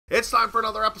It's time for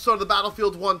another episode of the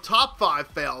Battlefield 1 Top 5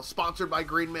 Fails, sponsored by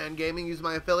Green Man Gaming. Use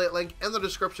my affiliate link in the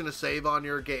description to save on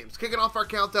your games. Kicking off our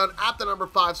countdown at the number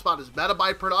 5 spot is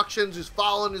Metabyte Productions, who's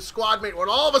following his squad mate when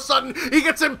all of a sudden he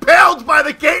gets impaled by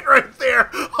the gate right there.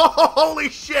 Oh, holy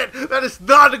shit, that is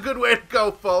not a good way to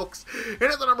go, folks. And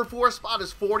at the number 4 spot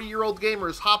is 40-year-old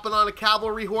gamers hopping on a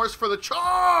cavalry horse for the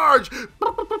charge.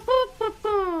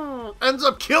 Ends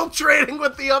up kill trading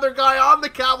with the other guy on the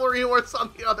cavalry horse on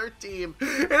the other team.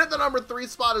 And at the number 3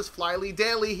 spot is Flyly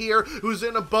Daily here, who's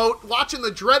in a boat watching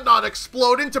the dreadnought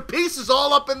explode into pieces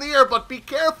all up in the air. But be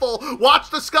careful, watch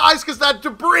the skies, because that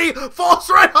debris falls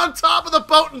right on top of the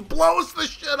boat and blows the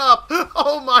shit up.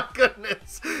 Oh my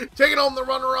goodness. Taking home the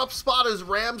runner-up spot is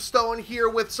Ramstone here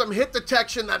with some hit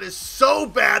detection that is so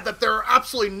bad that there are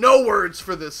absolutely no words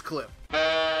for this clip.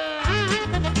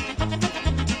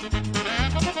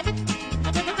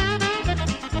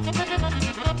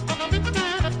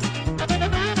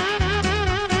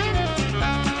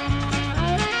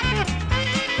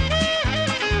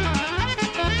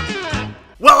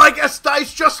 Well, I guess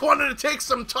DICE just wanted to take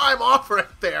some time off right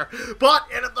there. But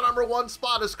in at the number 1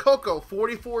 spot is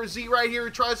Coco44Z right here, who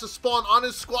tries to spawn on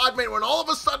his squad mate when all of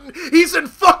a sudden he's in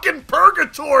fucking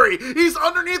purgatory. He's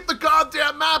underneath the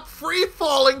goddamn map, free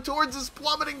falling towards his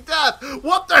plummeting death.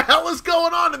 What the hell is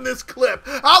going on in this clip?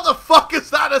 How the fuck is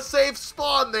that a safe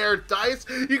spawn there, DICE?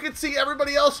 You can see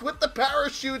everybody else with the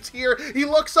parachutes here. He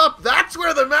looks up, that's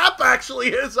where the map actually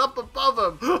is, up above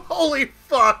him. Holy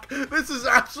fuck, this is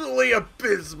absolutely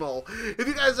abysmal. If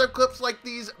you guys have clips like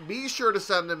these, be sure to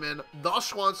send them in,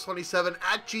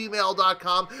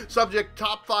 theschwanz27@gmail.com, subject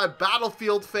top 5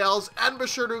 Battlefield fails, and be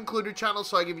sure to include your channel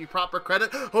so I give you proper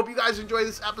credit. Hope you guys enjoy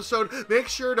this episode. Make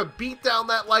sure to beat down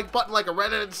that like button like a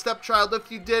redheaded stepchild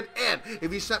if you did, and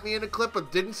if you sent me in a clip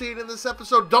but didn't see it in this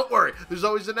episode, don't worry, there's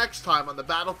always the next time on the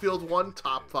Battlefield 1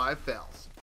 Top 5 Fails.